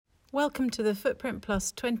Welcome to the Footprint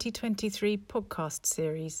Plus 2023 podcast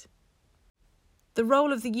series. The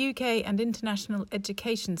role of the UK and international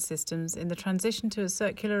education systems in the transition to a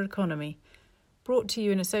circular economy, brought to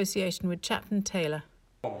you in association with Chapman Taylor.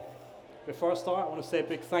 Before I start, I want to say a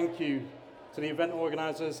big thank you to the event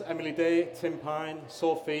organisers, Emily Day, Tim Pine,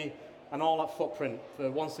 Sophie, and all at Footprint for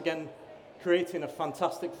once again creating a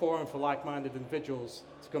fantastic forum for like-minded individuals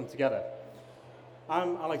to come together.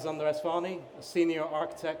 I'm Alexander Esfani, a senior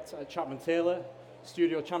architect at Chapman Taylor,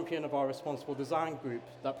 studio champion of our responsible design group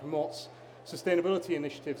that promotes sustainability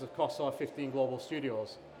initiatives across our 15 global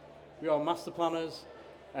studios. We are master planners,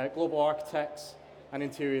 global architects, and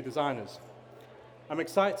interior designers. I'm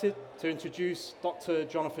excited to introduce Dr.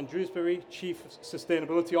 Jonathan Drewsbury, Chief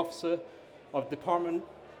Sustainability Officer of Department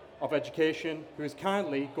of Education, who is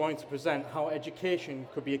kindly going to present how education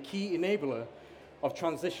could be a key enabler of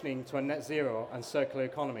transitioning to a net zero and circular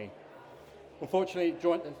economy. Unfortunately,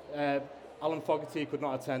 Alan Fogarty could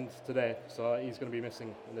not attend today, so he's going to be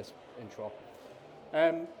missing in this intro.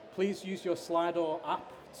 Please use your Slido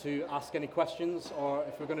app to ask any questions, or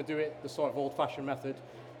if we're going to do it the sort of old-fashioned method,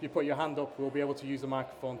 if you put your hand up, we'll be able to use the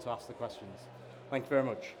microphone to ask the questions. Thank you very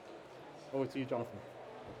much. Over to you, Jonathan.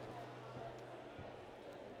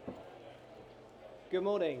 Good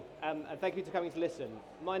morning, and thank you for coming to listen.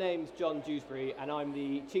 My name's John Dewsbury, and I'm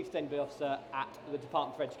the Chief Sustainability Officer at the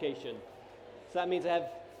Department for Education. So that means I have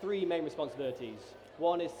three main responsibilities.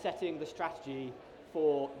 One is setting the strategy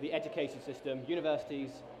for the education system,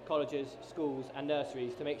 universities, colleges, schools, and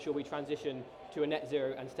nurseries to make sure we transition to a net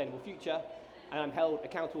zero and sustainable future. And I'm held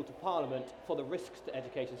accountable to Parliament for the risks to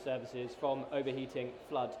education services from overheating,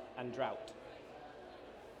 flood, and drought.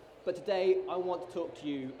 But today, I want to talk to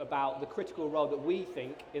you about the critical role that we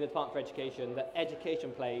think in the Department for Education that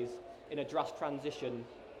education plays in a just transition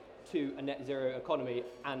to a net zero economy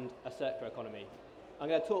and a circular economy. I'm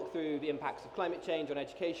going to talk through the impacts of climate change on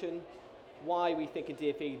education, why we think in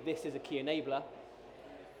DfE this is a key enabler,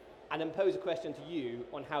 and then pose a question to you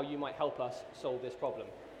on how you might help us solve this problem.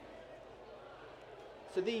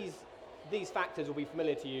 So these factors will be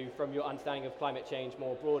familiar to you from your understanding of climate change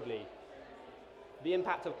more broadly. The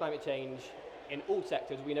impact of climate change in all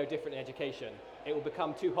sectors we know different in education. It will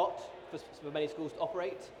become too hot for many schools to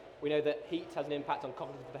operate. We know that heat has an impact on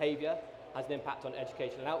cognitive behaviour, has an impact on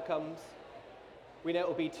educational outcomes. We know it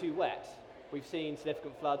will be too wet. We've seen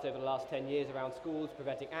significant floods over the last 10 years around schools,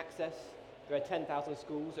 preventing access. There are 10,000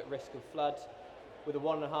 schools at risk of flood. With a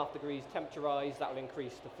 1.5 degrees temperature rise, that will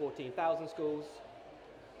increase to 14,000 schools.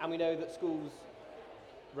 And we know that schools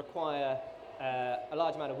require a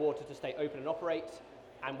large amount of water to stay open and operate,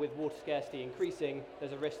 and with water scarcity increasing,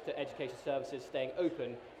 there's a risk to education services staying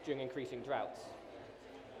open during increasing droughts.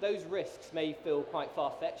 Those risks may feel quite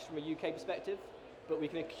far-fetched from a UK perspective, but we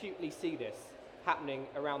can acutely see this happening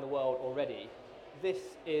around the world already. This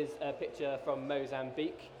is a picture from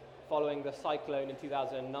Mozambique following the cyclone in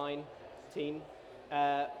 2019,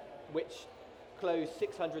 which closed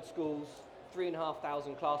 600 schools,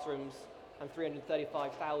 3,500 classrooms, and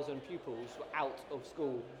 335,000 pupils were out of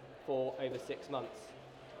school for over 6 months.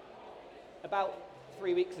 About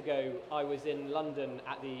 3 weeks ago, I was in London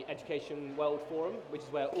at the Education World Forum, which is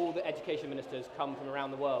where all the education ministers come from around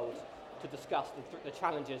the world to discuss the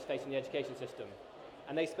challenges facing the education system.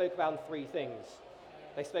 And they spoke about three things.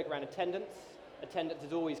 They spoke around attendance. Attendance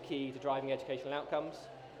is always key to driving educational outcomes.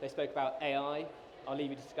 They spoke about AI. I'll leave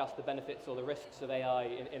you to discuss the benefits or the risks of AI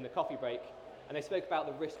in the coffee break. And they spoke about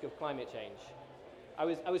the risk of climate change. I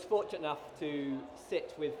was fortunate enough to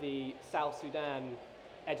sit with the South Sudan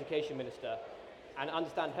education minister and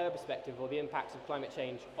understand her perspective or the impacts of climate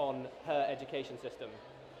change on her education system.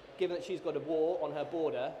 Given that she's got a war on her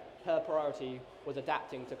border, her priority was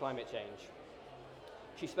adapting to climate change.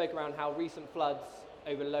 She spoke around how recent floods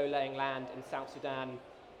over low-lying land in South Sudan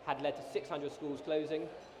had led to 600 schools closing,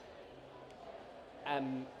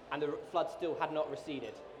 and the floods still had not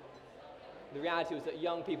receded. The reality was that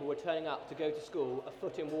young people were turning up to go to school a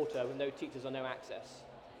foot in water with no teachers or no access.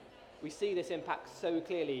 We see this impact so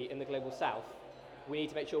clearly in the global south. We need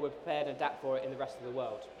to make sure we're prepared and adapt for it in the rest of the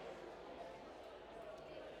world.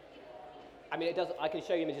 I mean, I can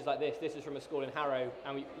show you images like this. This is from a school in Harrow,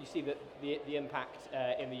 and you see the impact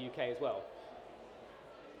in the UK as well.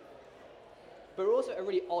 But we're also at a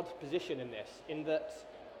really odd position in this, in that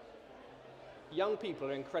young people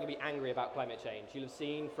are incredibly angry about climate change. You'll have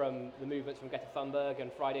seen from the movements from Greta Thunberg and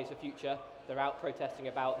Fridays for Future, they're out protesting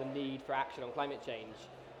about the need for action on climate change.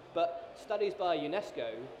 But studies by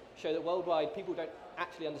UNESCO show that worldwide people don't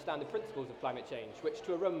actually understand the principles of climate change, which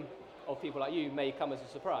to a room of people like you may come as a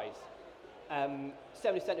surprise.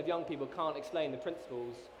 70% of young people can't explain the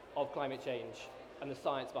principles of climate change. and the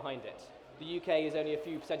science behind it. The UK is only a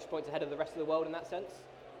few percentage points ahead of the rest of the world in that sense.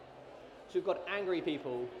 So we've got angry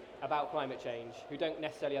people about climate change who don't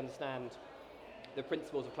necessarily understand the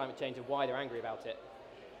principles of climate change and why they're angry about it.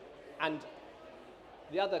 And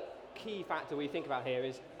the other key factor we think about here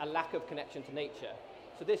is a lack of connection to nature.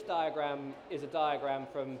 So this diagram is a diagram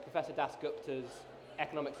from Professor Das Gupta's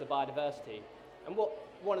Economics of Biodiversity. And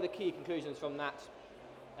one of the key conclusions from that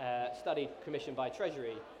study commissioned by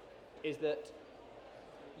Treasury is that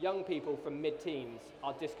young people from mid-teens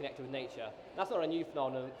are disconnected with nature. That's not a new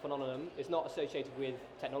phenomenon. It's not associated with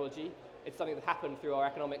technology. It's something that happened through our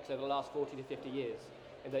economics over the last 40 to 50 years.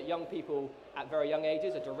 And that young people at very young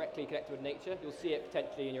ages are directly connected with nature. You'll see it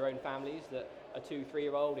potentially in your own families, that a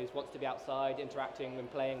 2-3-year-old wants to be outside, interacting and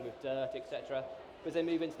playing with dirt, etc. But as they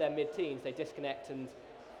move into their mid-teens, they disconnect and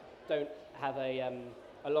don't have a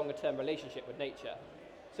longer-term relationship with nature.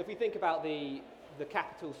 So if we think about the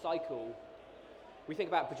capital cycle, we think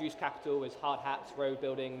about produced capital as hard hats, road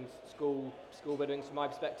buildings, school buildings from my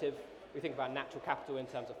perspective. We think about natural capital in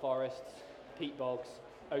terms of forests, peat bogs,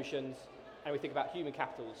 oceans, and we think about human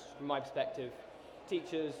capitals from my perspective,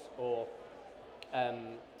 teachers or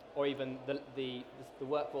even the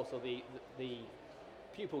workforce or the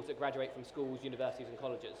pupils that graduate from schools, universities and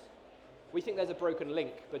colleges. We think there's a broken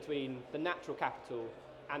link between the natural capital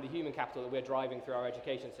and the human capital that we're driving through our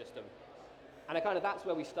education system. And that's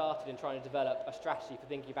where we started in trying to develop a strategy for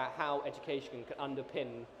thinking about how education can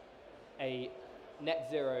underpin a net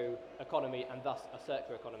zero economy and thus a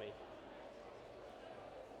circular economy.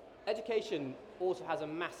 Education also has a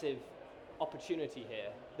massive opportunity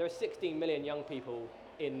here. There are 16 million young people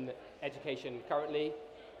in education currently,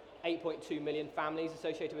 8.2 million families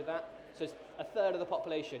associated with that. So a third of the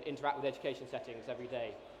population interact with education settings every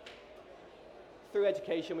day. Through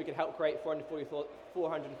education, we can help create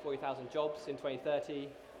 440,000 jobs in 2030.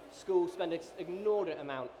 Schools spend an inordinate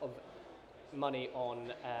amount of money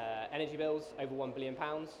on energy bills, over £1 billion.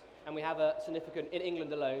 And we have a significant, in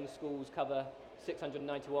England alone, schools cover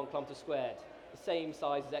 691 kilometres squared, the same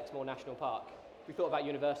size as Exmoor National Park. If we thought about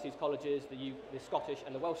universities, colleges, the Scottish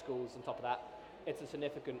and the Welsh schools on top of that, it's a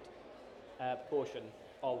significant proportion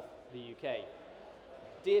of the UK.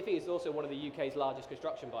 DfE is also one of the UK's largest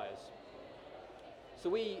construction buyers. So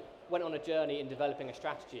we went on a journey in developing a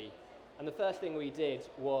strategy, and the first thing we did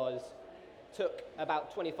was took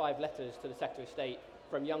about 25 letters to the Secretary of State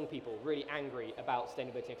from young people really angry about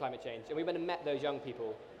sustainability and climate change. And we went and met those young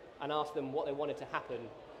people and asked them what they wanted to happen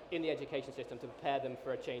in the education system to prepare them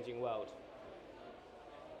for a changing world.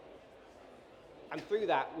 And through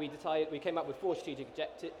that, we came up with four strategic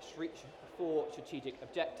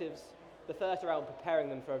objectives. The first around preparing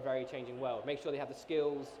them for a very changing world, make sure they have the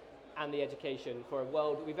skills and the education for a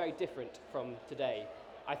world that will be very different from today.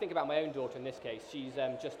 I think about my own daughter in this case. She's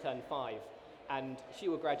just turned 5, and she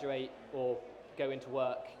will graduate or go into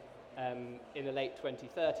work in the late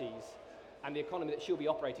 2030s, and the economy that she'll be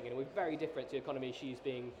operating in will be very different to the economy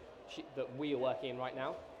that we are working in right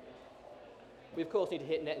now. We of course need to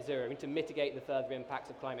hit net zero. We need to mitigate the further impacts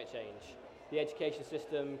of climate change. The education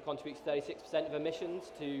system contributes 36% of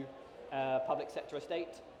emissions to public sector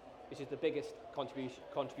estate, which is the biggest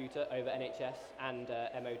contributor over NHS and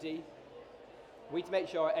MOD. We need to make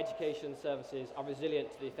sure our education services are resilient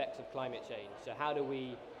to the effects of climate change. So how do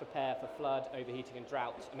we prepare for flood, overheating and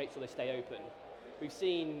drought and make sure they stay open? We've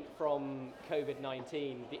seen from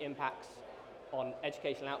COVID-19 the impacts on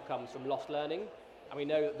educational outcomes from lost learning, and we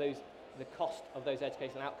know that the cost of those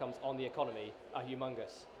educational outcomes on the economy are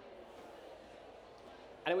humongous.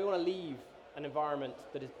 And we want to leave an environment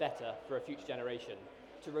that is better for a future generation,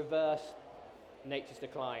 to reverse nature's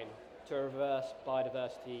decline, to reverse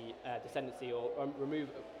biodiversity descendancy or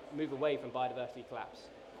move away from biodiversity collapse.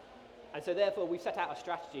 And so therefore we've set out a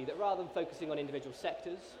strategy that rather than focusing on individual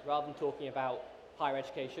sectors, rather than talking about higher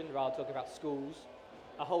education, rather than talking about schools,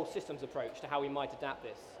 a whole systems approach to how we might adapt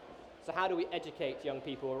this. So how do we educate young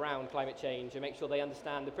people around climate change and make sure they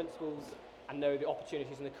understand the principles and know the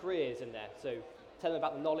opportunities and the careers in there? So tell them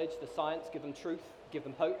about the knowledge, the science, give them truth, give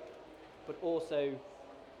them hope, but also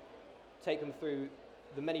take them through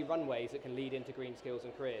the many runways that can lead into green skills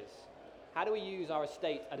and careers. How do we use our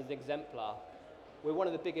estate as an exemplar? We're one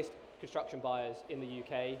of the biggest construction buyers in the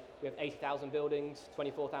UK. We have 80,000 buildings,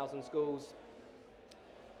 24,000 schools.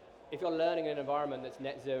 If you're learning in an environment that's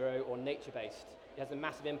net zero or nature-based, it has a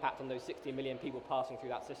massive impact on those 60 million people passing through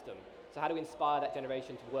that system. So how do we inspire that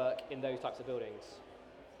generation to work in those types of buildings?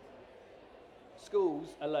 Schools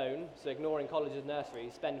alone, so ignoring colleges and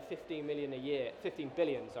nurseries, spend 15 billion a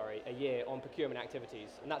year on procurement activities,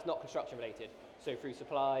 and that's not construction related, so through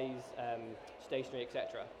supplies, stationery,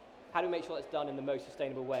 etc. How do we make sure that's done in the most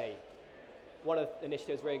sustainable way? One of the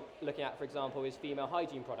initiatives we're looking at, for example, is female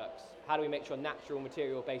hygiene products. How do we make sure natural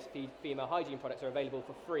material-based female hygiene products are available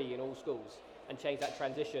for free in all schools and change that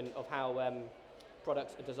transition of how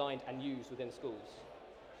products are designed and used within schools?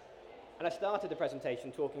 And I started the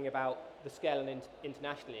presentation talking about the scale and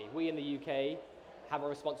internationally. We in the UK have a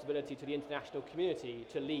responsibility to the international community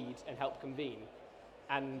to lead and help convene.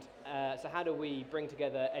 And so how do we bring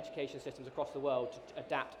together education systems across the world to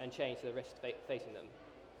adapt and change to the risks facing them?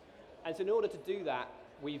 And so in order to do that,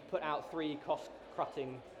 we've put out 3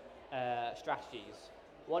 cost-cutting strategies.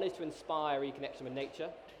 One is to inspire reconnection with nature.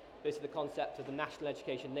 This is the concept of the National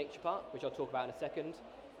Education Nature Park, which I'll talk about in a second,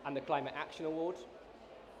 and the Climate Action Award.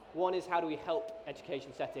 One is how do we help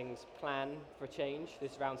education settings plan for change.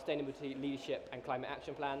 This is around sustainability, leadership, and climate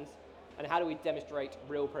action plans. And how do we demonstrate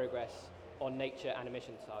real progress on nature and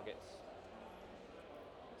emissions targets?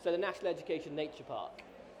 So the National Education Nature Park.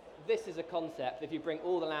 This is a concept, if you bring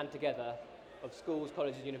all the land together of schools,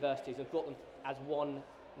 colleges, universities and thought them as one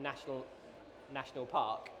national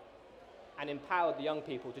park and empowered the young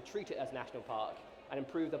people to treat it as national park and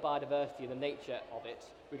improve the biodiversity and the nature of it,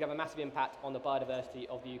 we can have a massive impact on the biodiversity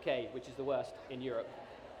of the UK, which is the worst in Europe.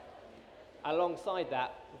 Alongside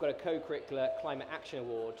that, we've got a co-curricular Climate Action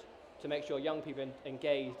Award to make sure young people are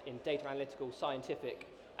engaged in data analytical, scientific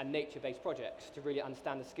and nature-based projects to really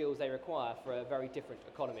understand the skills they require for a very different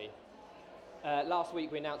economy. Last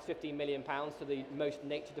week we announced £15 million to the most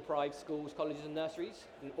nature-deprived schools, colleges and nurseries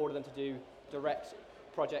in order for them to do direct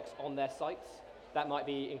projects on their sites. That might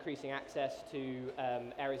be increasing access to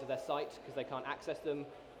areas of their site because they can't access them,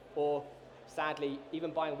 or sadly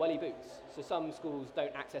even buying welly boots. So some schools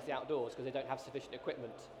don't access the outdoors because they don't have sufficient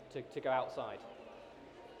equipment to go outside.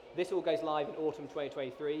 This all goes live in autumn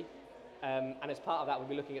 2023. And as part of that, we'll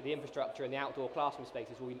be looking at the infrastructure and the outdoor classroom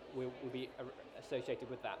spaces will be associated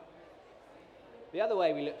with that. The other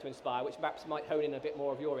way we look to inspire, which perhaps might hone in a bit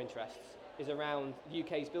more of your interests, is around the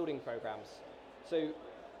UK's building programmes. So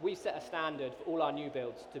we've set a standard for all our new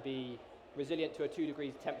builds to be resilient to a 2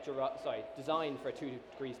 degrees temperature rise, designed for a 2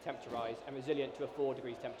 degrees temperature rise and resilient to a 4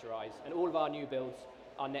 degrees temperature rise. And all of our new builds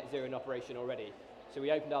are net zero in operation already. So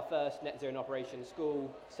we opened our first net zero in operation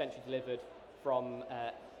school, centrally delivered from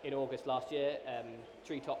in August last year,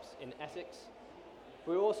 Treetops in Essex.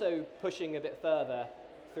 We're also pushing a bit further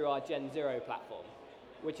through our Gen Zero platform,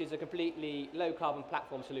 which is a completely low carbon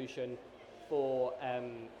platform solution for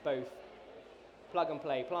both plug and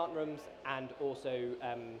play plant rooms and also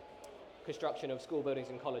construction of school buildings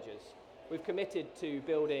and colleges. We've committed to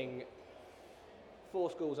building 4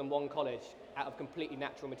 schools and 1 college out of completely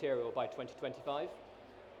natural material by 2025.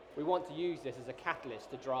 We want to use this as a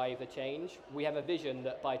catalyst to drive the change. We have a vision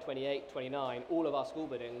that by 28, 29, all of our school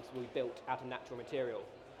buildings will be built out of natural material.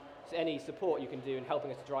 So any support you can do in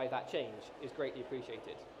helping us to drive that change is greatly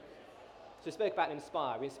appreciated. So we spoke about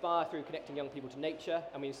Inspire. We inspire through connecting young people to nature,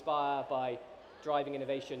 and we inspire by driving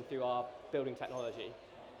innovation through our building technology.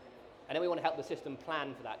 And then we want to help the system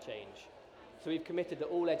plan for that change. So we've committed that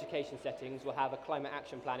all education settings will have a climate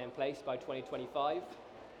action plan in place by 2025.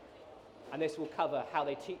 And this will cover how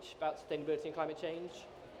they teach about sustainability and climate change,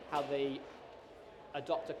 how they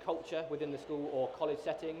adopt a culture within the school or college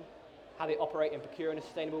setting, how they operate and procure in a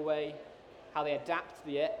sustainable way, how they adapt to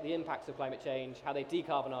the impacts of climate change, how they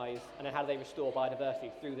decarbonise, and then how they restore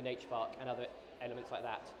biodiversity through the nature park and other elements like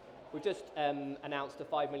that. We've just announced a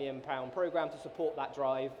 £5 million programme to support that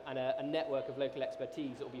drive and a network of local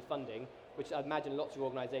expertise that will be funding, which I imagine lots of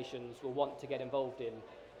organisations will want to get involved in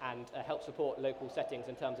and help support local settings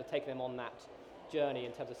in terms of taking them on that journey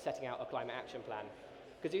in terms of setting out a climate action plan.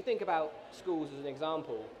 Because if you think about schools as an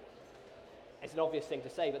example, it's an obvious thing to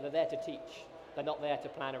say, but they're there to teach. They're not there to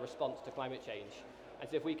plan a response to climate change. And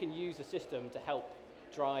so if we can use the system to help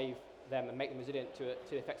drive them and make them resilient to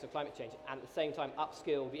the effects of climate change and at the same time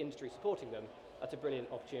upskill the industry supporting them, that's a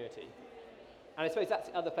brilliant opportunity. And I suppose that's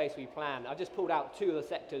the other place we plan. I've just pulled out 2 of the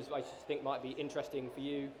sectors I just think might be interesting for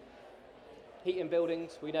you. Heat in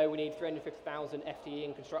buildings, we know we need 350,000 FTE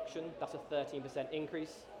in construction. That's a 13%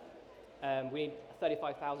 increase. We need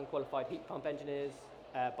 35,000 qualified heat pump engineers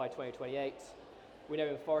by 2028. We know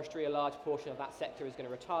in forestry a large portion of that sector is going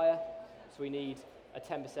to retire, so we need a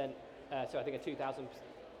 10%, a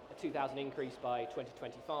 2,000 increase by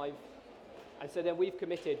 2025. And so then we've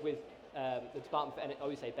committed with the Department for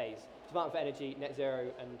Department for Energy, Net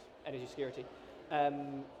Zero and Energy Security,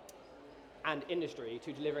 and industry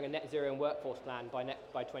to delivering a net zero and workforce plan by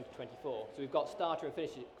 2024. So we've got starter and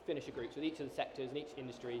finisher groups with each of the sectors and each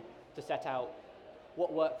industry to set out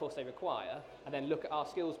what workforce they require and then look at our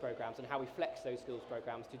skills programs and how we flex those skills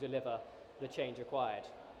programs to deliver the change required.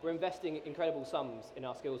 We're investing incredible sums in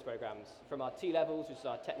our skills programs, from our T-levels, which is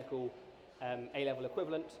our technical A-level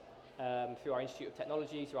equivalent through our Institute of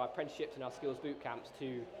Technology, through our apprenticeships and our skills boot camps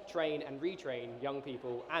to train and retrain young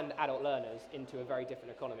people and adult learners into a very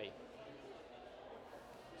different economy.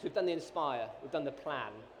 So we've done the Inspire, we've done the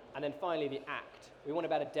Plan, and then finally the Act. We want to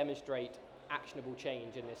be able to demonstrate actionable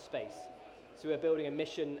change in this space. So we're building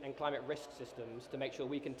emission and climate risk systems to make sure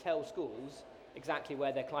we can tell schools exactly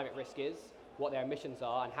where their climate risk is, what their emissions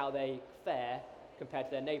are, and how they fare compared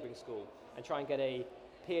to their neighbouring school, and try and get a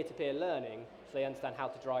peer-to-peer learning so they understand how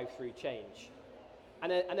to drive through change.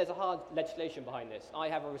 And there's a hard legislation behind this. I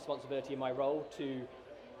have a responsibility in my role to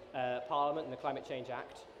Parliament and the Climate Change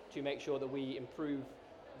Act to make sure that we improve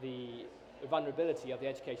the vulnerability of the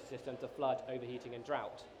education system to flood, overheating and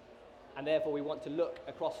drought. And therefore we want to look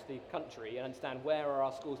across the country and understand where are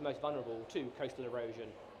our schools most vulnerable to coastal erosion,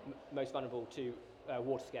 most vulnerable to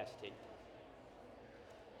water scarcity.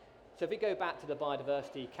 So if we go back to the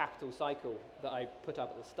biodiversity capital cycle that I put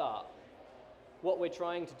up at the start, what we're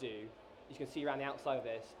trying to do, you can see around the outside of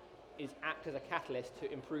this, is act as a catalyst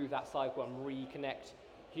to improve that cycle and reconnect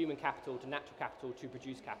human capital to natural capital to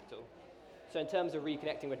produce capital. So in terms of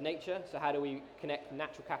reconnecting with nature, so how do we connect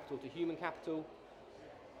natural capital to human capital?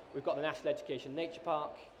 We've got the National Education Nature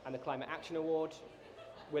Park and the Climate Action Award.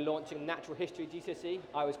 We're launching Natural History GCSE.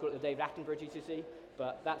 I always call it the David Attenborough GCSE,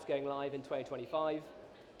 but that's going live in 2025.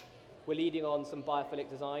 We're leading on some biophilic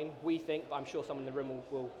design. We think, but I'm sure someone in the room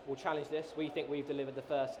will challenge this, we think we've delivered the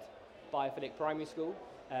first biophilic primary school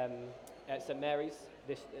at St Mary's,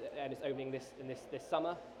 and it's opening this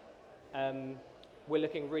summer. We're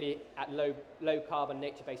looking really at low carbon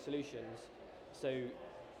nature-based solutions, so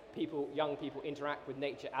young people interact with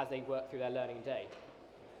nature as they work through their learning day.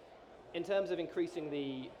 In terms of increasing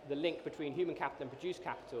the link between human capital and produced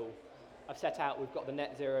capital, I've set out, we've got the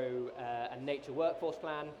Net Zero and Nature Workforce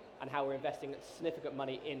Plan and how we're investing significant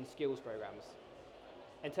money in skills programs.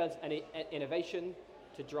 In terms of innovation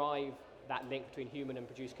to drive that link between human and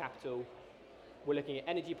produced capital, we're looking at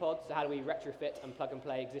energy pods, so how do we retrofit and plug and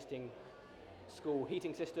play existing school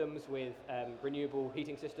heating systems with renewable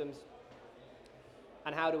heating systems,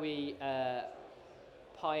 and how do we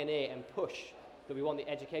pioneer and push that we want the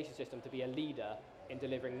education system to be a leader in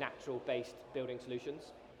delivering natural-based building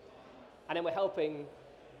solutions. And then we're helping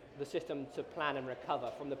the system to plan and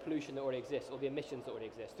recover from the pollution that already exists or the emissions that already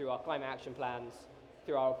exist through our climate action plans,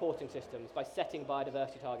 through our reporting systems, by setting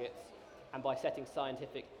biodiversity targets and by setting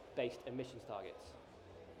scientific-based emissions targets.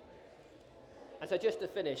 And so just to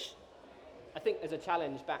finish, I think there's a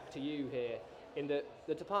challenge back to you here in that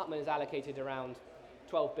the department has allocated around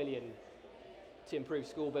 12 billion to improve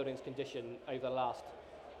school buildings condition over the last,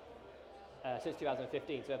 since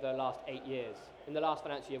 2015, so over the last 8 years. In the last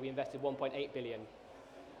financial year, we invested 1.8 billion.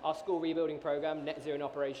 Our school rebuilding program, Net Zero in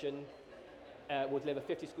Operation, will deliver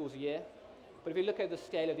 50 schools a year. But if you look at the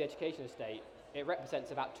scale of the education estate, it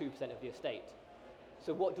represents about 2% of the estate.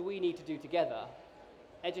 So what do we need to do together?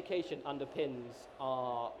 Education underpins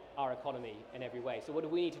our economy in every way. So what do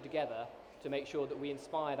we need to do together to make sure that we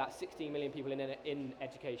inspire that 16 million people in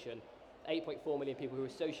education, 8.4 million people who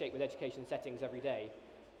associate with education settings every day,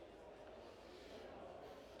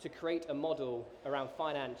 to create a model around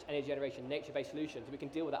finance, energy generation, nature-based solutions so we can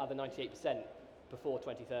deal with that other 98% before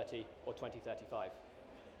 2030 or 2035.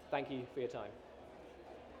 Thank you for your time.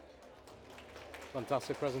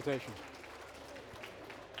 Fantastic presentation.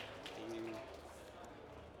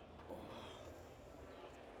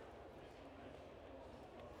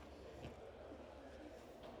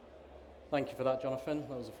 Thank you for that, Jonathan.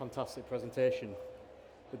 That was a fantastic presentation.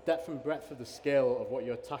 The depth and breadth of the scale of what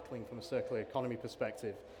you're tackling from a circular economy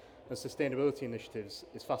perspective and sustainability initiatives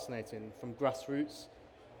is fascinating, from grassroots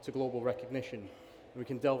to global recognition. And we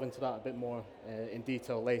can delve into that a bit more in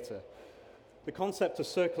detail later. The concept of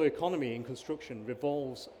circular economy in construction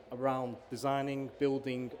revolves around designing,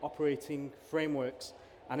 building, operating frameworks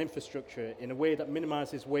and infrastructure in a way that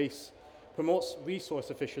minimizes waste, promotes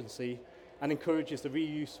resource efficiency, and encourages the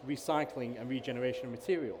reuse, recycling, and regeneration of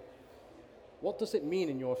material. What does it mean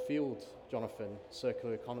in your field, Jonathan,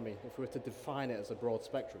 circular economy, if we were to define it as a broad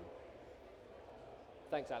spectrum?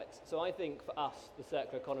 Thanks, Alex. So I think for us, the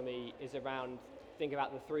circular economy is around, think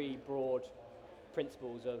about the three broad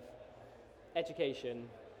principles of education,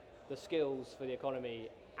 the skills for the economy,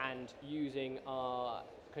 and using our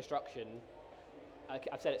construction,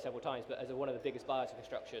 I've said it several times, but as one of the biggest buyers of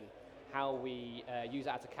construction, how we use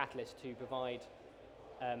that as a catalyst to provide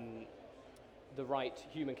the right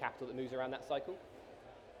human capital that moves around that cycle.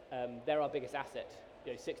 They're our biggest asset,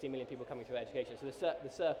 60 million people coming through education. So the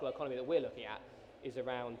circular economy that we're looking at is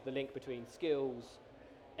around the link between skills,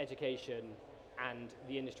 education, and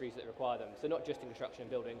the industries that require them. So not just in construction and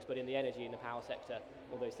buildings, but in the energy and the power sector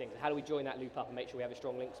all those things. How do we join that loop up and make sure we have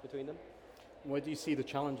strong links between them? Where do you see the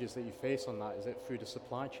challenges that you face on that? Is it through the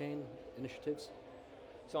supply chain initiatives?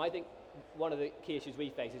 So I think one of the key issues we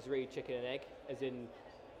face is really chicken and egg, as in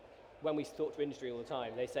when we talk to industry all the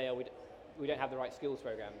time, they say, oh, we don't have the right skills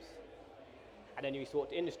programs. And then you talk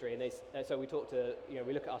to industry, and so we talk to,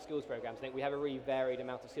 we look at our skills programs and think we have a really varied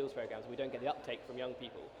amount of skills programs, we don't get the uptake from young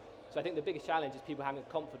people. So I think the biggest challenge is people having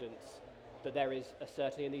confidence that there is a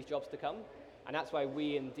certainty in these jobs to come. And that's why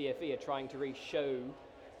we in DFE are trying to really show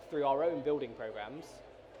through our own building programs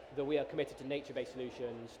that we are committed to nature-based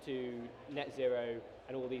solutions, to net zero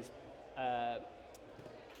and all these,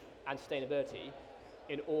 and sustainability,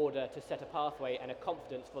 in order to set a pathway and a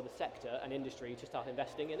confidence for the sector and industry to start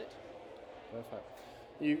investing in it. Perfect.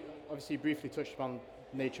 You obviously briefly touched upon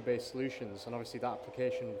nature-based solutions, and obviously that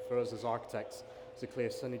application for us as architects is a clear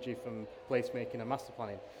synergy from placemaking and master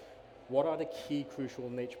planning. What are the key crucial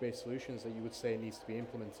nature-based solutions that you would say needs to be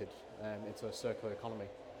implemented into a circular economy?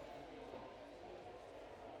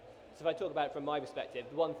 So if I talk about it from my perspective,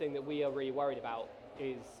 the one thing that we are really worried about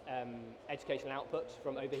is educational output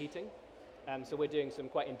from overheating. So we're doing some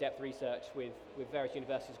quite in-depth research with various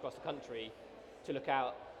universities across the country to look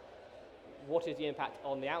out what is the impact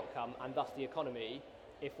on the outcome and thus the economy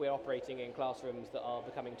if we're operating in classrooms that are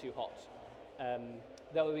becoming too hot.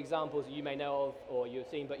 There were examples you may know of or you've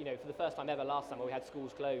seen, but for the first time ever last summer we had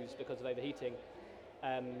schools closed because of overheating.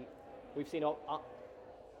 We've seen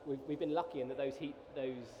we've been lucky in that those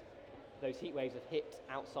heat waves have hit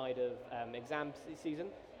outside of exam season.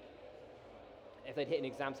 If they'd hit an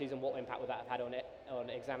exam season, what impact would that have had on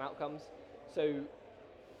exam outcomes? So,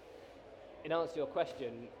 in answer to your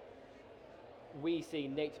question, we see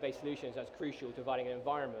nature-based solutions as crucial to providing an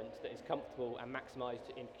environment that is comfortable and maximised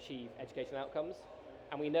to achieve educational outcomes.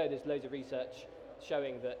 And we know there's loads of research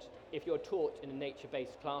showing that if you're taught in a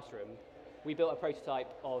nature-based classroom, we built a prototype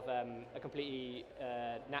of a completely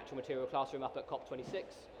natural material classroom up at COP26,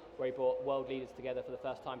 where we brought world leaders together for the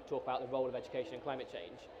first time to talk about the role of education in climate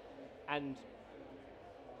change. And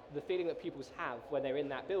the feeling that pupils have when they're in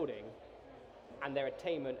that building and their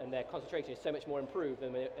attainment and their concentration is so much more improved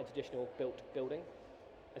than a traditional built building.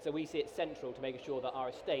 And so we see it central to making sure that our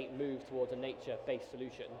estate moves towards a nature-based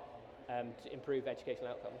solution to improve educational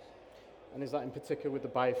outcomes. And is that in particular with the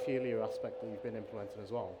biophilia aspect that you've been implementing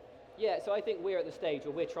as well? Yeah, so I think we're at the stage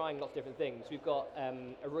where we're trying lots of different things. We've got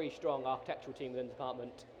a really strong architectural team within the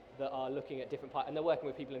department that are looking at different parts, and they're working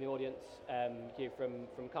with people in the audience,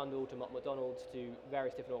 from Cundall to Mott McDonald's to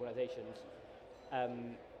various different organisations,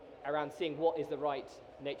 around seeing what is the right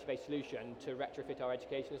nature-based solution to retrofit our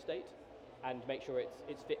education estate and make sure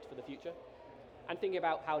it's fit for the future. And thinking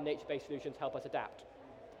about how nature-based solutions help us adapt.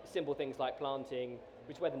 Simple things like planting,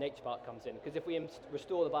 which is where the nature part comes in, because if we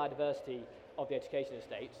restore the biodiversity of the education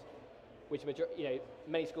estate, which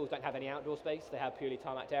many schools don't have any outdoor space, they have purely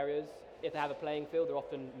tarmacked areas. If they have a playing field, they're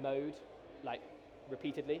often mowed,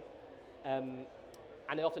 repeatedly. And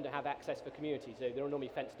they often don't have access for community, so they're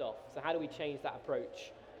normally fenced off. So how do we change that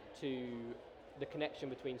approach to the connection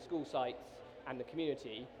between school sites and the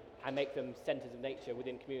community and make them centres of nature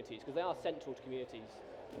within communities? Because they are central to communities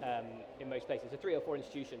in most places. So 3 or 4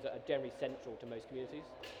 institutions that are generally central to most communities.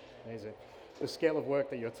 Amazing. The scale of work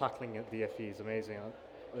that you're tackling at DFE is amazing.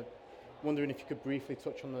 I'm wondering if you could briefly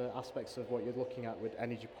touch on the aspects of what you're looking at with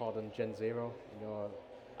Energy Pod and Gen Zero.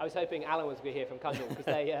 I was hoping Alan was going to be here from Cundall because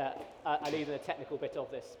they are leading the technical bit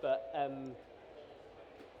of this. But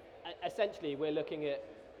essentially, we're looking at.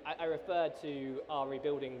 I referred to our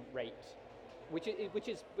rebuilding rate, which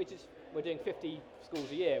is we're doing 50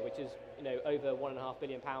 schools a year, which is over £1.5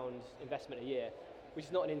 billion investment a year, which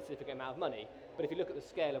is not an insignificant amount of money. But if you look at the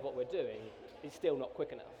scale of what we're doing, it's still not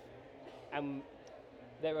quick enough. And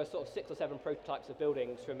there are sort of 6 or 7 prototypes of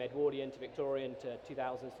buildings from Edwardian to Victorian to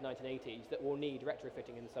 2000s to 1980s that will need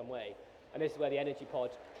retrofitting in some way. And this is where the Energy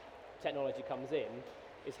Pod technology comes in,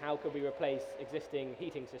 is how could we replace existing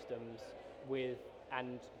heating systems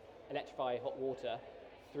and electrify hot water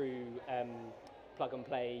through plug and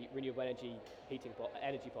play renewable energy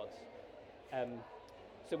energy pods.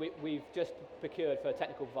 So we've just procured for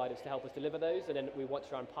technical providers to help us deliver those, and then we want to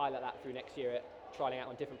try and pilot that through next year, trialling out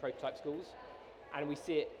on different prototype schools. And we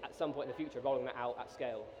see it at some point in the future rolling that out at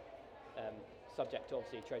scale, subject to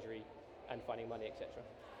obviously Treasury and finding money, etc.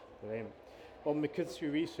 Brilliant. Well,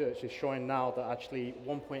 McKinsey research is showing now that actually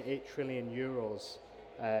 1.8 trillion euros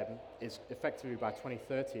is effectively by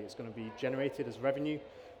 2030, it's going to be generated as revenue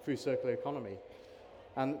through circular economy.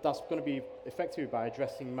 And that's going to be effectively by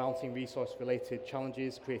addressing mounting resource-related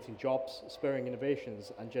challenges, creating jobs, spurring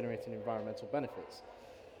innovations, and generating environmental benefits.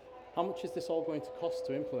 How much is this all going to cost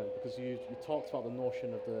to implement? Because you talked about the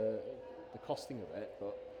notion of the costing of it,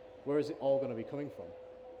 but where is it all going to be coming from?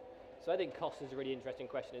 So I think cost is a really interesting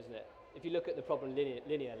question, isn't it? If you look at the problem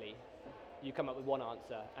linearly, you come up with one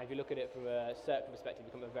answer, and if you look at it from a circular perspective,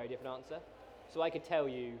 you come up with a very different answer. So I could tell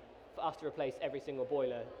you, for us to replace every single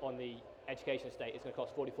boiler on the education estate is going to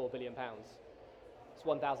cost £44 billion. It's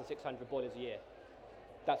 1,600 boilers a year.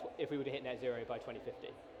 That's if we were to hit net zero by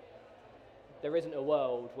 2050. There isn't a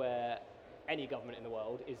world where any government in the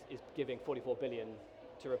world is giving 44 billion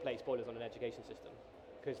to replace boilers on an education system,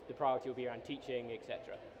 because the priority will be around teaching,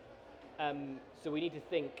 etc. So we need to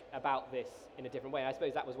think about this in a different way. I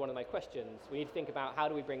suppose that was one of my questions. We need to think about how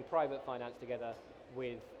do we bring private finance together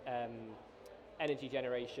with energy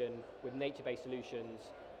generation, with nature-based solutions,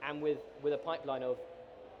 and with a pipeline of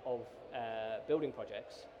building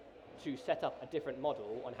projects to set up a different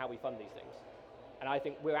model on how we fund these things. And I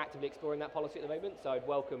think we're actively exploring that policy at the moment, so I'd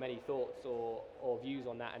welcome any thoughts or views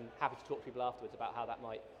on that, and happy to talk to people afterwards about how that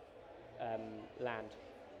might land.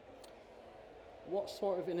 What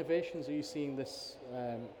sort of innovations are you seeing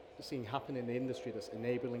seeing happen in the industry that's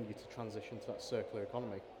enabling you to transition to that circular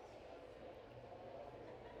economy?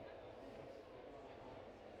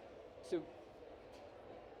 So,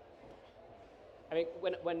 I mean,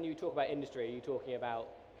 when you talk about industry, are you talking about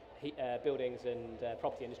buildings and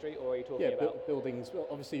property industry, or are you talking about buildings? Well,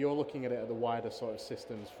 obviously, you're looking at it at the wider sort of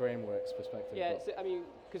systems frameworks perspective. Yeah, so, I mean,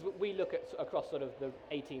 because we look at across sort of the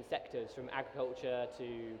 18 sectors, from agriculture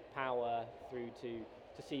to power through to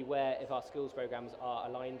see where if our skills programs are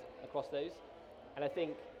aligned across those. And I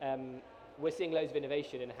think we're seeing loads of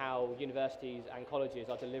innovation in how universities and colleges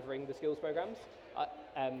are delivering the skills programs.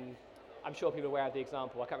 I'm sure people are aware of the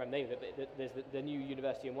example, I can't remember the name of it, but there's the new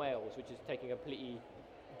university in Wales, which is taking a completely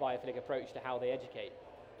biophilic approach to how they educate.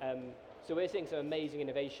 So we're seeing some amazing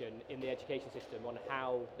innovation in the education system on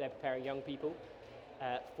how they're preparing young people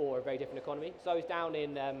for a very different economy. So I was down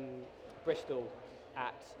in Bristol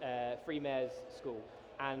at Free Mares School,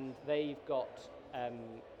 and they've got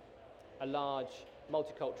a large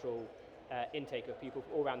multicultural intake of people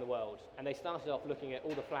all around the world. And they started off looking at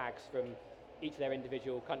all the flags from each of their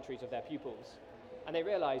individual countries of their pupils. And they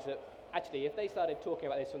realised that actually if they started talking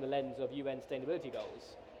about this from the lens of UN sustainability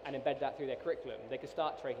goals and embed that through their curriculum, they could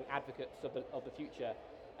start training advocates of the future.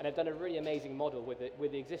 And they've done a really amazing model with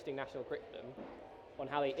the existing national curriculum on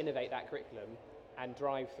how they innovate that curriculum and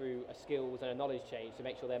drive through a skills and a knowledge change to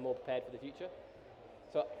make sure they're more prepared for the future.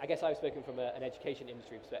 So I guess I've spoken from an education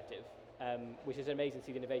industry perspective, which is amazing to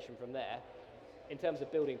see the innovation from there. In terms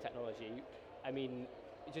of building technology, I mean,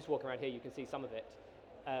 just walking around here, you can see some of it.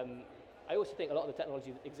 I also think a lot of the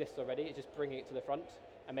technology that exists already is just bringing it to the front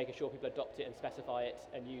and making sure people adopt it and specify it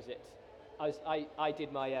and use it. I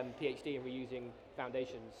did my PhD in reusing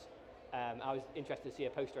foundations. I was interested to see a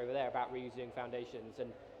poster over there about reusing foundations,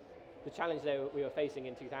 and the challenge that we were facing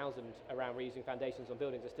in 2000 around reusing foundations on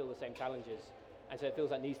buildings are still the same challenges. And so it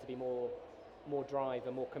feels like there needs to be more drive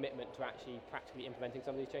and more commitment to actually practically implementing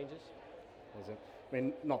some of these changes. I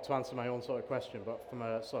mean, not to answer my own sort of question, but from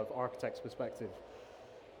a sort of architect's perspective,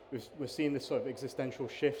 we're seeing this sort of existential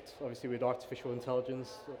shift, obviously with artificial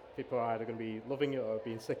intelligence. People are either going to be loving it or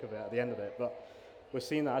being sick of it at the end of it, but we're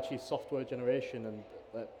seeing that actually software generation and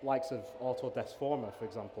the likes of Autodesk Forma, for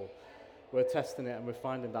example, we're testing it and we're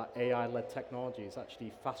finding that AI-led technology is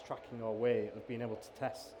actually fast-tracking our way of being able to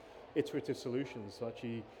test iterative solutions to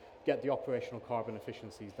actually get the operational carbon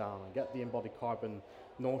efficiencies down and get the embodied carbon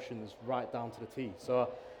notions right down to the T. So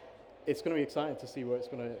it's going to be exciting to see where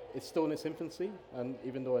it's still in its infancy, and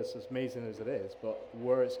even though it's as amazing as it is, but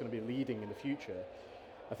where it's going to be leading in the future,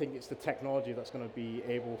 I think it's the technology that's going to be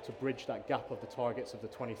able to bridge that gap of the targets of the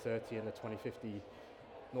 2030 and the 2050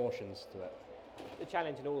 notions to it. The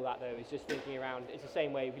challenge in all of that, though, is just thinking around, it's the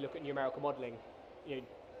same way if you look at numerical modelling.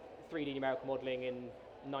 3D numerical modelling in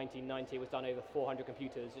 1990 was done over 400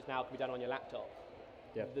 computers, it now can be done on your laptop.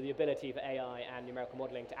 Yep. The ability for AI and numerical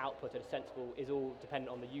modelling to output a sensible is all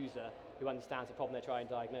dependent on the user who understands the problem they're trying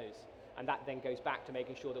to diagnose. And that then goes back to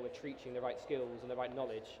making sure that we're teaching the right skills and the right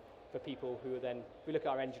knowledge for people who are then, if we look at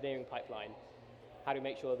our engineering pipeline, how do we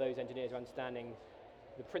make sure those engineers are understanding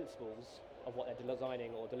the principles of what they're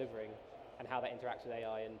designing or delivering and how that interacts with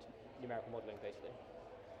AI and numerical modelling, basically.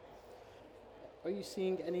 Are you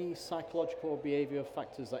seeing any psychological or behavioural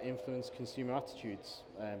factors that influence consumer attitudes,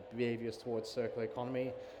 behaviours towards circular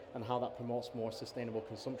economy, and how that promotes more sustainable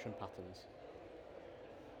consumption patterns?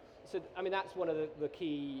 So, I mean, that's one of the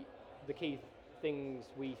key things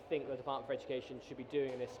we think the Department for Education should be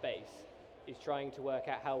doing in this space, is trying to work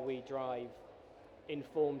out how we drive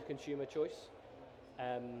informed consumer choice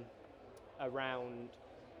around.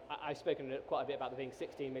 I've spoken quite a bit about there being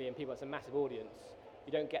 16 million people. It's a massive audience.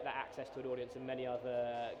 You don't get that access to an audience in many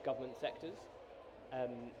other government sectors.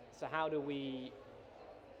 So how do we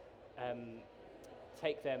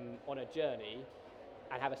take them on a journey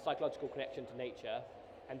and have a psychological connection to nature,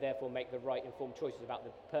 and therefore make the right informed choices about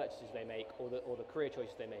the purchases they make or the career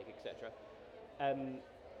choices they make, etc.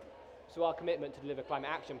 So our commitment to deliver climate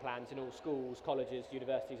action plans in all schools, colleges,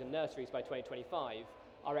 universities and nurseries by 2025,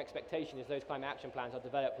 our expectation is those climate action plans are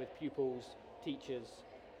developed with pupils, teachers,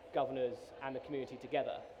 governors and the community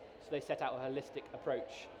together. So they set out a holistic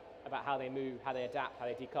approach about how they move, how they adapt, how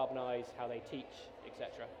they decarbonise, how they teach,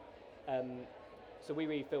 etc. So we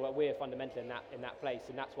really feel like we're fundamental in that place,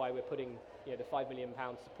 and that's why we're putting the £5 million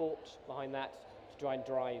support behind that to try and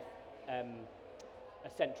drive a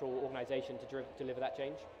central organisation to deliver that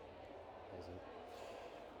change. Amazing.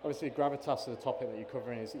 Obviously, gravitas of the topic that you're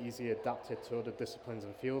covering is easily adapted to other disciplines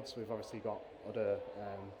and fields. We've obviously got other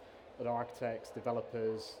architects,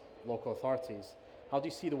 developers, local authorities. How do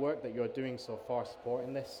you see the work that you're doing so far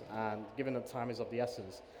supporting this? And given that time is of the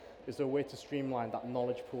essence, is there a way to streamline that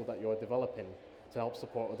knowledge pool that you're developing to help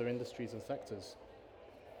support other industries and sectors?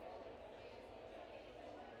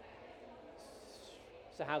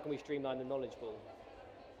 So how can we streamline the knowledge pool?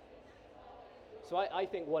 So I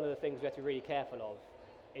think one of the things we have to be really careful of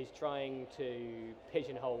is trying to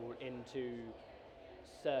pigeonhole into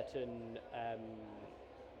certain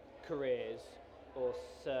careers or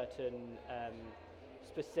certain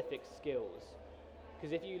specific skills.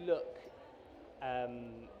 Because if you look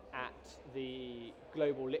at the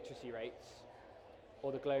global literacy rates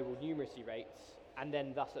or the global numeracy rates, and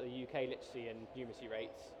then thus at the UK literacy and numeracy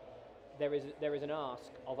rates, there is an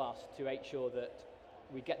ask of us to make sure that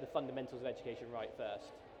we get the fundamentals of education right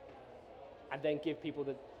first, and then give people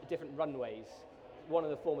the different runways. One of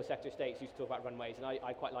the former Secretary of States used to talk about runways, and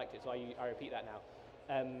I quite liked it, so I repeat that now.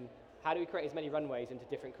 How do we create as many runways into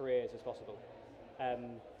different careers as possible?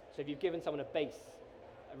 So if you've given someone a base,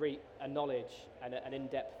 a knowledge, and an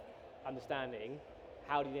in-depth understanding,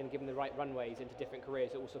 how do you then give them the right runways into different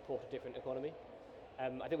careers that will support a different economy? I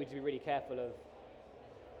think we need to be really careful of,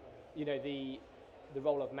 the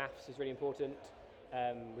role of maths is really important,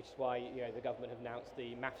 which is why the government have announced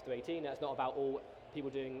the maths to 18. That's not about all people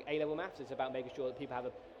doing A-level maths, it's about making sure that people have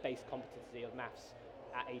a base competency of maths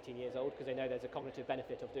at 18 years old, because they know there's a cognitive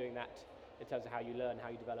benefit of doing that in terms of how you learn, how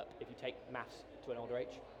you develop, if you take maths to an older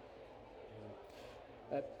age.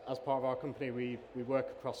 As part of our company, we work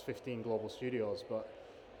across 15 global studios, but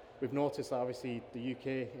we've noticed that obviously the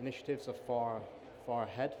UK initiatives are far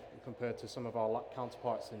ahead compared to some of our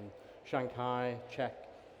counterparts in Shanghai, Czech.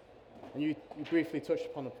 And you briefly touched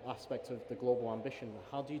upon the aspect of the global ambition.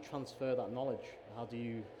 How do you transfer that knowledge? How do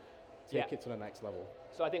you take it to the next level?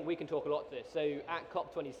 So I think we can talk a lot to this. So at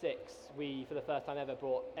COP26, we, for the first time ever,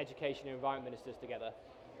 brought education and environment ministers together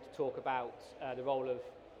to talk about the role of,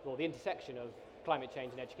 the intersection of climate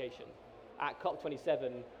change and education. At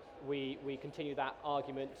COP27, we continue that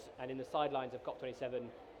argument, and in the sidelines of COP27,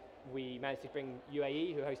 we managed to bring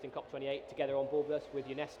UAE, who are hosting COP28, together on board with us with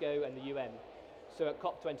UNESCO and the UN. So at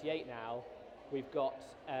COP28 now, we've got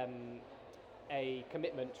a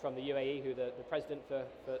commitment from the UAE, who are the president for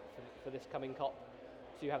this coming COP,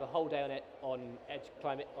 to have a whole day on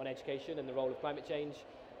education and the role of climate change,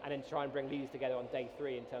 and then try and bring leaders together on day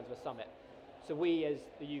 3 in terms of a summit. So we, as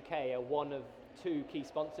the UK, are one of 2 key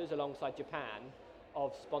sponsors, alongside Japan,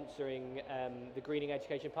 of sponsoring the Greening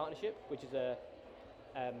Education Partnership, which is a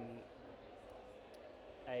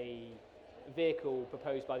vehicle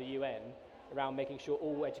proposed by the UN around making sure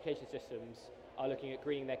all education systems are looking at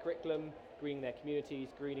greening their curriculum, greening their communities,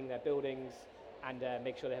 greening their buildings, and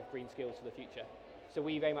make sure they have green skills for the future. So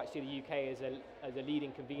we very much see the UK as a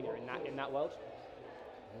leading convener in that world.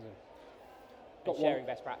 And sharing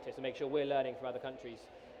best practice and make sure we're learning from other countries.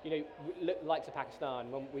 Likes of Pakistan,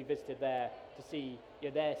 when we visited there to see,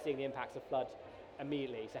 they're seeing the impacts of flood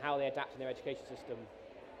immediately. So how are they adapting their education system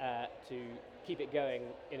to keep it going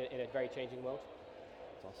in a very changing world?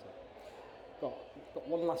 Fantastic. Got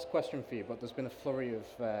one last question for you, but there's been a flurry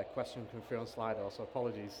of questions come through on Slido, so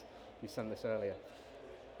apologies you sent this earlier.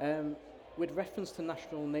 With reference to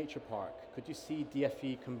National Nature Park, could you see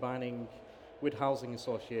DFE combining with Housing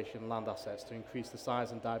Association land assets to increase the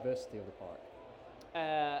size and diversity of the park?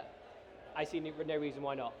 I see no reason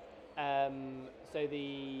why not. So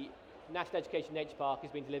the National Education Nature Park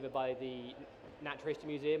has been delivered by the Natural History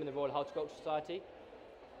Museum and the Royal Horticultural Society.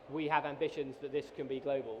 We have ambitions that this can be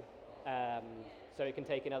global, so it can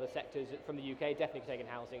take in other sectors from the UK, definitely can take in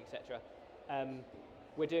housing, etc.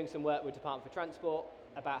 We're doing some work with Department for Transport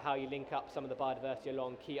about how you link up some of the biodiversity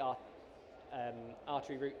along key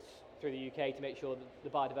artery routes through the UK to make sure that the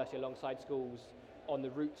biodiversity alongside schools on the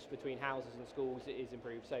routes between houses and schools is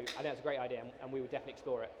improved. So I think that's a great idea, and we would definitely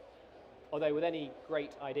explore it. Although with any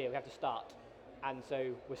great idea, we have to start. And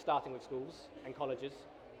so we're starting with schools and colleges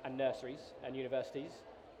and nurseries and universities.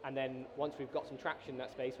 And then once we've got some traction in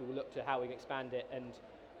that space, we will look to how we can expand it. And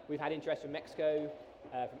we've had interest from Mexico,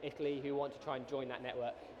 from Italy, who want to try and join that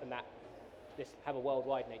network and have a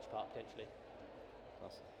worldwide nature park potentially.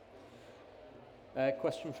 Awesome.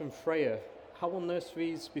 Question from Freya. How will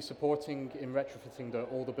nurseries be supporting in retrofitting the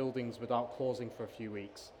older buildings without closing for a few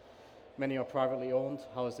weeks? Many are privately owned.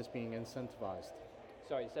 How is this being incentivised?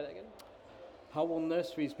 Sorry, say that again? How will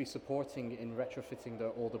nurseries be supporting in retrofitting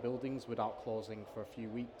their older buildings without closing for a few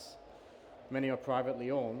weeks? Many are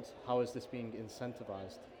privately owned. How is this being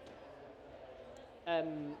incentivised?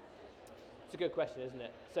 It's a good question, isn't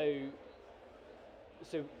it?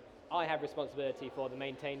 So I have responsibility for the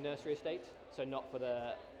maintained nursery estate, so not for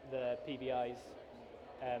the PBIs,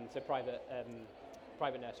 so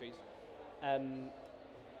private nurseries.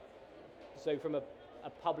 So from a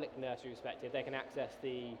public nursery perspective, they can access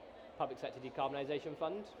the public sector decarbonisation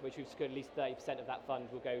fund, which we've secured at least 30% of that fund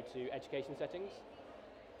will go to education settings.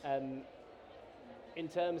 In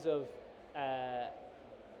terms of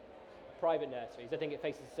private nurseries, I think it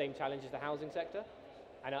faces the same challenge as the housing sector,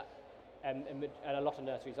 and a lot of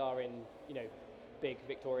nurseries are in big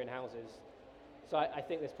Victorian houses. So I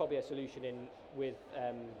think there's probably a solution with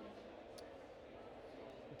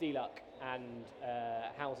DLUC and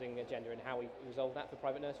housing agenda and how we resolve that for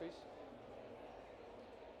private nurseries.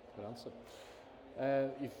 Good answer.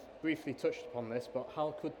 You've briefly touched upon this, but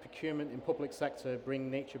how could procurement in public sector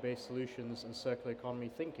bring nature-based solutions and circular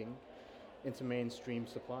economy thinking into mainstream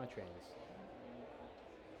supply chains?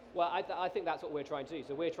 Well, I think that's what we're trying to do.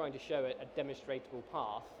 So we're trying to show a demonstrable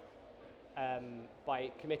path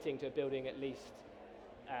by committing to building at least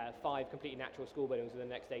 5 completely natural school buildings within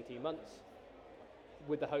the next 18 months,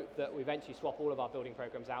 with the hope that we eventually swap all of our building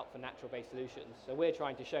programs out for natural-based solutions. So we're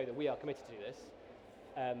trying to show that we are committed to do this,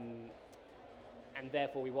 and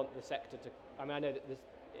therefore we want the sector to. I mean, I know that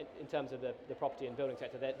in terms of the property and building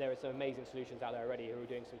sector, there are some amazing solutions out there already who are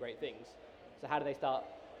doing some great things. So how do they start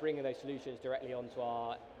bringing those solutions directly onto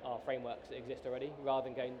our frameworks that exist already, rather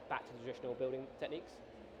than going back to the traditional building techniques,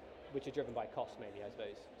 which are driven by cost mainly, I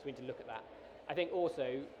suppose. So we need to look at that. I think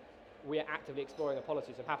also we are actively exploring a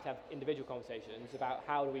policy, so we have to have individual conversations about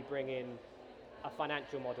how do we bring in a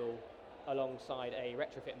financial model alongside a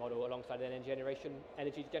retrofit model, alongside an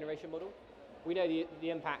energy generation model. We know the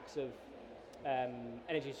impacts of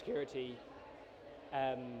energy security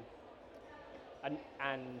and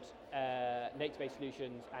nature-based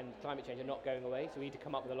solutions and climate change are not going away, so we need to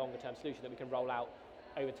come up with a longer-term solution that we can roll out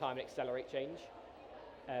over time and accelerate change.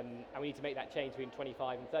 And we need to make that change between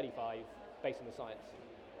 25 and 35 based on the science.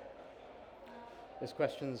 This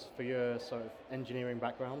question's for your sort of engineering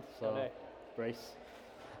background, so brace.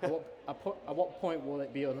 At what point will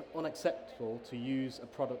it be unacceptable to use a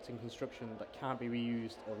product in construction that can't be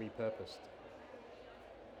reused or repurposed?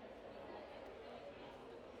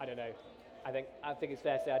 I don't know. I think it's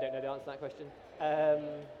fair to say I don't know the answer to that question.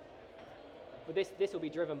 But this will be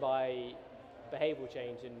driven by behavioural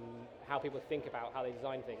change and how people think about how they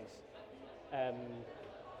design things.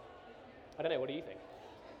 I don't know. What do you think?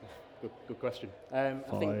 Good question.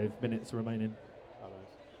 5 minutes remaining.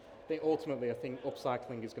 I think ultimately,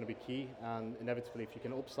 upcycling is going to be key, and inevitably, if you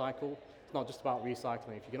can upcycle, it's not just about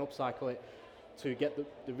recycling. If you can upcycle it to get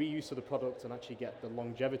the reuse of the product and actually get the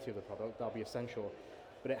longevity of the product, that'll be essential.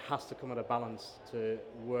 But it has to come at a balance to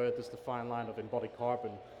where there's the fine line of embodied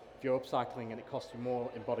carbon. If you're upcycling and it costs you more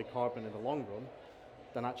embodied carbon in the long run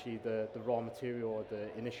than actually the raw material or the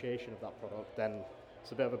initiation of that product, then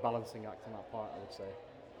it's a bit of a balancing act on that part, I would say.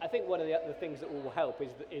 I think one of the other things that will help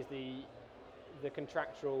is the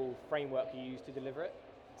contractual framework you use to deliver it.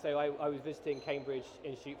 So I was visiting Cambridge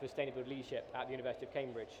Institute for Sustainable Leadership at the University of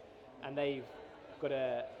Cambridge, and they've got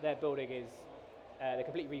their building is they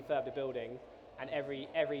completely refurbed the building, and every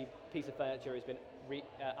piece of furniture has been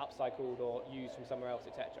upcycled or used from somewhere else,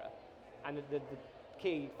 etc. And the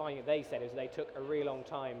key finding that they said is they took a really long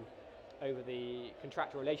time over the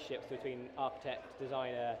contractual relationships between architect,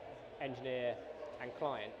 designer, engineer, and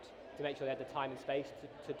client to make sure they had the time and space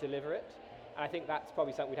to deliver it. And I think that's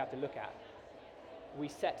probably something we'd have to look at. We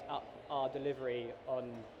set up our delivery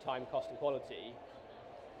on time, cost, and quality.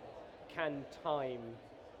 Can time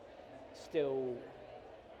still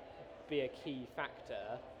be a key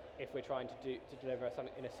factor if we're trying to deliver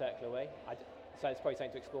something in a circular way? So it's probably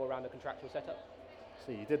something to explore around the contractual setup.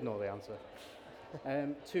 So you did know the answer.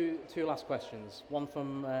 Two last questions. One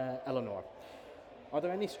from Eleanor. Are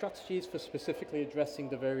there any strategies for specifically addressing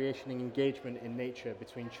the variation in engagement in nature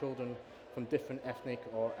between children from different ethnic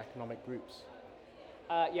or economic groups?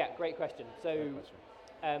 Yeah, great question. So Great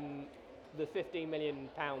question. the £15 million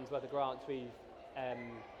worth of grants we've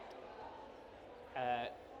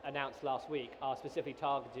announced last week are specifically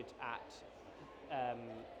targeted at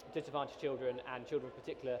disadvantaged children and children with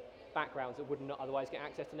particular backgrounds that would not otherwise get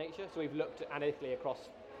access to nature. So we've looked analytically across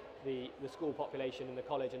the school population and the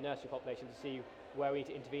college and nursery population to see where we need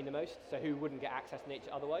to intervene the most, so who wouldn't get access to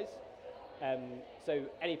nature otherwise. So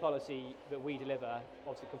any policy that we deliver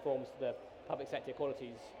obviously conforms to the Public Sector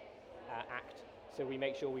Equalities Act, so we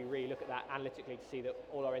make sure we really look at that analytically to see that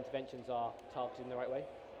all our interventions are targeted in the right way.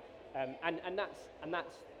 And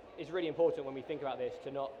that's is really important when we think about this,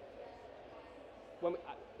 to not,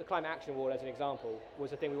 the Climate Action Award as an example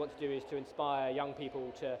was the thing we want to do, is to inspire young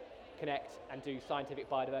people to connect and do scientific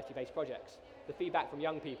biodiversity-based projects. The feedback from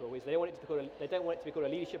young people is they don't want it to be called a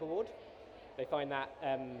leadership award. They find that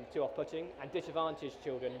too off-putting, and disadvantaged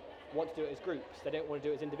children want to do it as groups. They don't want to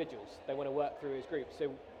do it as individuals. They want to work through as groups.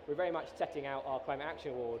 So we're very much setting out our Climate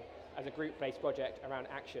Action Award as a group-based project around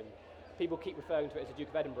action. People keep referring to it as a Duke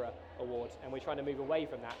of Edinburgh Award, and we're trying to move away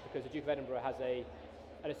from that because the Duke of Edinburgh has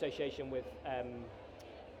an association with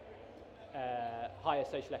higher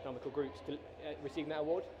social economical groups receiving that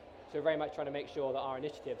award. So we're very much trying to make sure that our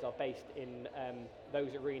initiatives are based in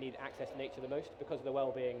those that really need access to nature the most because of the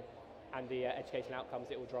well-being and the educational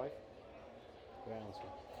outcomes it will drive. Great answer.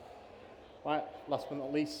 Right, last but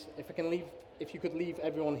not least, if you could leave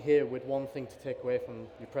everyone here with one thing to take away from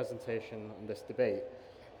your presentation and this debate.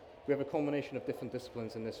 We have a combination of different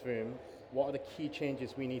disciplines in this room. What are the key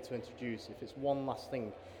changes we need to introduce? If it's one last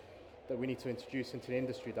thing that we need to introduce into the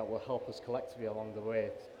industry that will help us collectively along the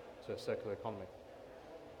way to a circular economy?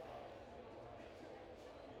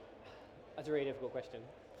 That's a really difficult question.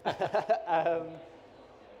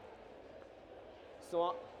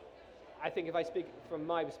 So I think if I speak from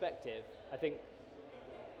my perspective, I think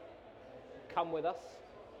come with us,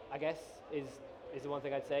 I guess, is the one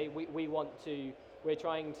thing I'd say.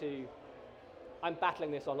 I'm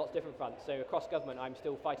battling this on lots of different fronts. So across government, I'm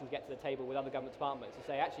still fighting to get to the table with other government departments to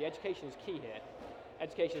say, actually, education is key here.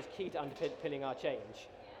 Education is key to underpinning our change.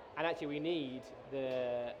 And actually, we need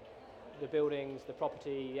the buildings, the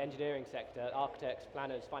property, the engineering sector, architects,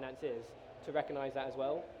 planners, financiers, to recognise that as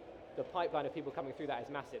well. The pipeline of people coming through that is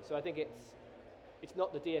massive. So I think it's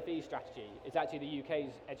not the DfE's strategy, it's actually the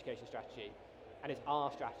UK's education strategy, and it's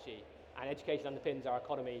our strategy. And education underpins our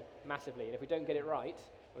economy massively. And if we don't get it right,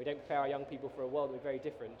 and we don't prepare our young people for a world that's very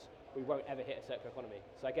different, we won't ever hit a circular economy.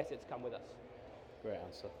 So I guess it's come with us. Great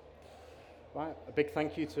answer. Right, a big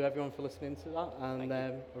thank you to everyone for listening to that, and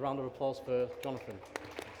a round of applause for Jonathan.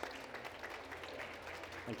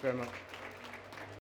 Thank you very much.